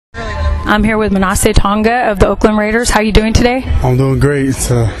I'm here with Manase Tonga of the Oakland Raiders. How are you doing today? I'm doing great.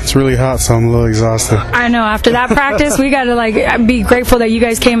 It's really hot, so I'm a little exhausted. I know. After that practice, we got to be grateful that you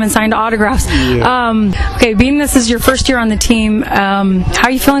guys came and signed autographs. Yeah. Okay, being this is your first year on the team, how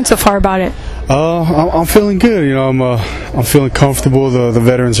are you feeling so far about it? I'm feeling good. I'm feeling comfortable. The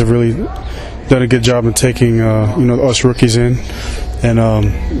veterans have really done a good job in taking us rookies in, and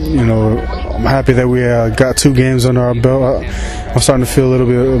I'm happy that we got 2 games under our belt. I'm starting to feel a little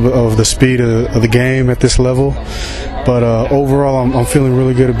bit of the speed of the game at this level, but overall I'm feeling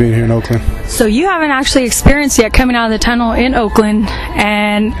really good at being here in Oakland. So you haven't actually experienced yet coming out of the tunnel in Oakland,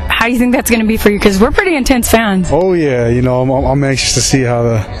 and how do you think that's going to be for you? Because we're pretty intense fans. Oh yeah, I'm anxious to see how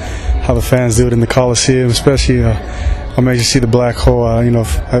the fans do it in the Coliseum, especially. I'm anxious to see the black hole.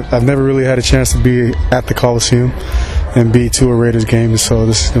 I've never really had a chance to be at the Coliseum and be to a Raiders game, so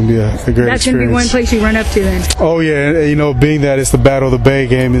this is going to be a great experience. That's going to be one place you run up to then. Oh yeah, being that it's the Battle of the Bay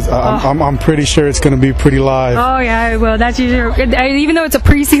game, I'm pretty sure it's going to be pretty live. Oh yeah, well that's usually, even though it's a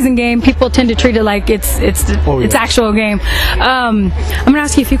preseason game, people tend to treat it like it's actual game. I'm going to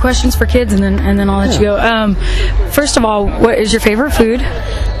ask you a few questions for kids, and then I'll let you go. First of all, what is your favorite food?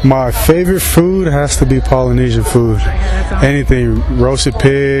 My favorite food has to be Polynesian food. Anything, roasted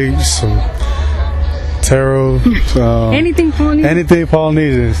pigs, some taro, anything Polynesian? Anything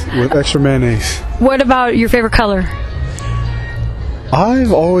Polynesian with extra mayonnaise. What about your favorite color?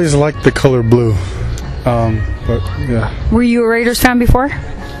 I've always liked the color blue, but yeah. Were you a Raiders fan before?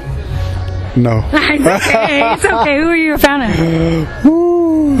 No. It's okay. Who are you a fan of?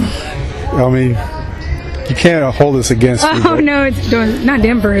 I mean, you can't hold this against me. Oh no, it's not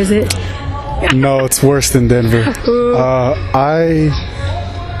Denver, is it? No, it's worse than Denver. I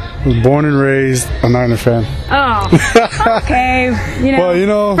was born and raised a Niner fan. Oh, okay.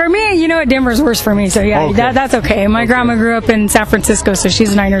 Well, for me, Denver's worse for me, so yeah, okay. That's okay. My grandma grew up in San Francisco, so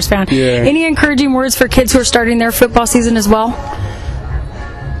she's a Niners fan. Yeah. Any encouraging words for kids who are starting their football season as well?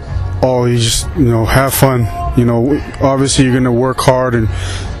 Oh, you just, have fun. Obviously you're going to work hard and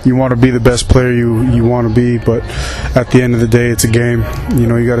you want to be the best player you want to be, but at the end of the day, it's a game.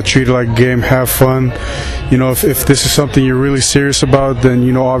 You got to treat it like a game, have fun. If this is something you're really serious about,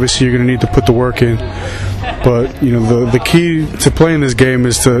 then, obviously you're going to need to put the work in. But, the key to playing this game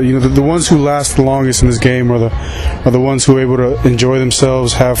is to, the ones who last the longest in this game are the ones who are able to enjoy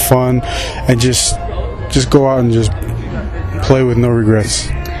themselves, have fun, and just go out and just play with no regrets.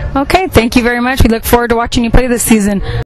 Okay, thank you very much. We look forward to watching you play this season.